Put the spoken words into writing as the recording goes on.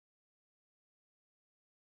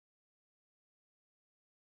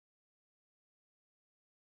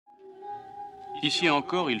Ici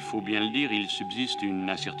encore, il faut bien le dire, il subsiste une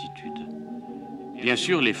incertitude. Bien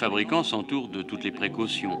sûr, les fabricants s'entourent de toutes les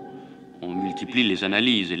précautions. On multiplie les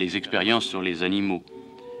analyses et les expériences sur les animaux.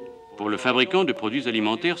 Pour le fabricant de produits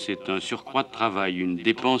alimentaires, c'est un surcroît de travail, une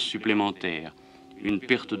dépense supplémentaire, une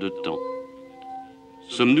perte de temps.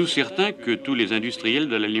 Sommes-nous certains que tous les industriels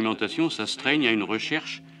de l'alimentation s'astreignent à une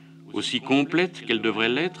recherche aussi complète qu'elle devrait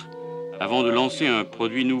l'être avant de lancer un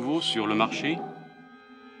produit nouveau sur le marché?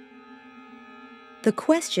 The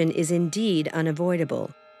question is indeed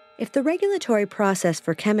unavoidable. If the regulatory process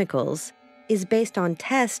for chemicals is based on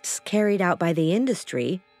tests carried out by the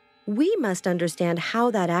industry, we must understand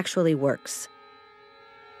how that actually works.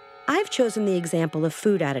 I've chosen the example of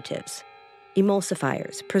food additives,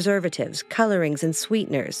 emulsifiers, preservatives, colorings, and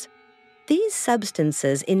sweeteners. These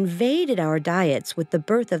substances invaded our diets with the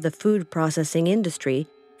birth of the food processing industry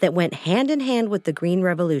that went hand in hand with the Green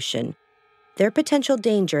Revolution. Their potential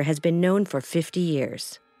danger has been known for 50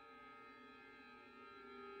 years.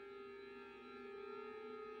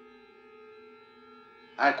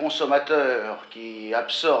 Un consommateur qui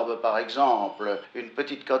absorbe, par exemple, une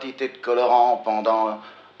petite quantité de colorant pendant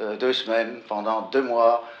 2 semaines, pendant 2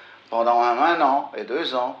 mois, pendant un an et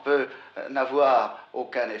 2 ans, peut n'avoir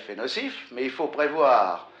aucun effet nocif, mais il faut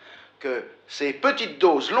prévoir que ces petites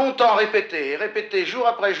doses, longtemps répétées et répétées jour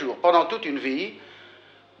après jour, pendant toute une vie,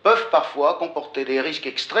 peuvent parfois comporter des risques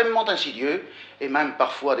extrêmement insidieux et même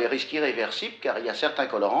parfois des risques irréversibles, car il y a certains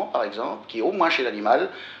colorants, par exemple, qui, au moins chez l'animal,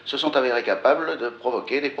 se sont avérés capables de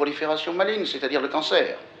provoquer des proliférations malignes, c'est-à-dire le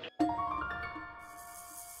cancer.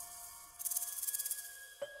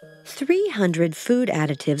 300 food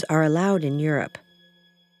additives are allowed in Europe.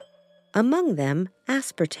 Among them,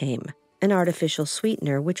 aspartame, an artificial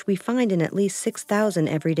sweetener which we find in at least 6,000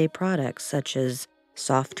 everyday products such as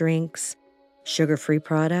soft drinks, sugar-free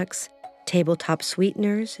products, tabletop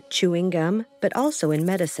sweeteners, chewing gum, but also in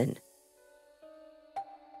medicine.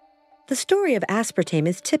 The story of aspartame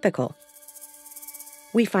is typical.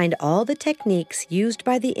 We find all the techniques used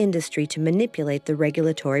by the industry to manipulate the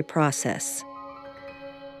regulatory process.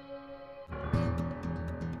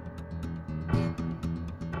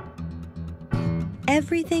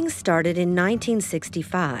 Everything started in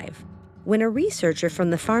 1965, when a researcher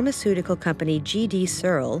from the pharmaceutical company G.D.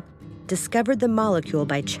 Searle discovered the molecule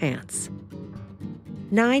by chance.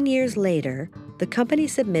 9 years later, the company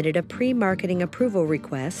submitted a pre-marketing approval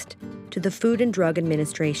request to the Food and Drug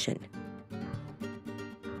Administration.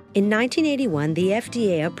 In 1981, the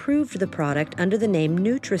FDA approved the product under the name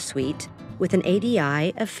NutraSweet with an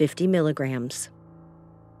ADI of 50 milligrams.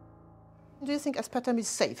 Do you think aspartame is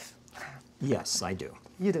safe? Yes, I do.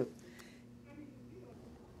 You do.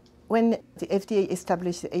 When the FDA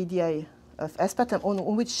established the ADI of aspartame,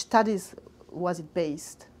 on which studies was it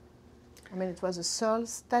based? I mean, it was a Searle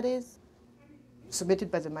studies submitted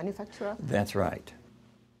by the manufacturer? That's right.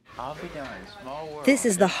 This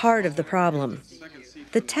is the heart of the problem.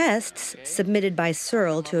 The tests submitted by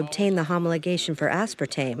Searle to obtain the homologation for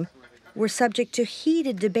aspartame were subject to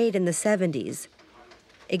heated debate in the 70s,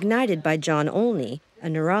 ignited by John Olney, a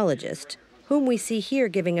neurologist, whom we see here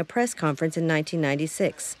giving a press conference in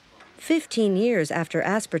 1996, 15 years after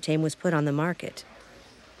aspartame was put on the market.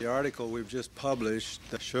 The article we've just published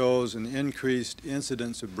shows an increased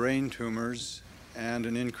incidence of brain tumors and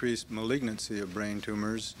an increased malignancy of brain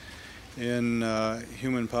tumors in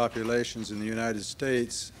human populations in the United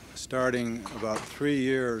States starting about 3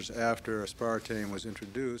 years after aspartame was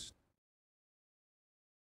introduced.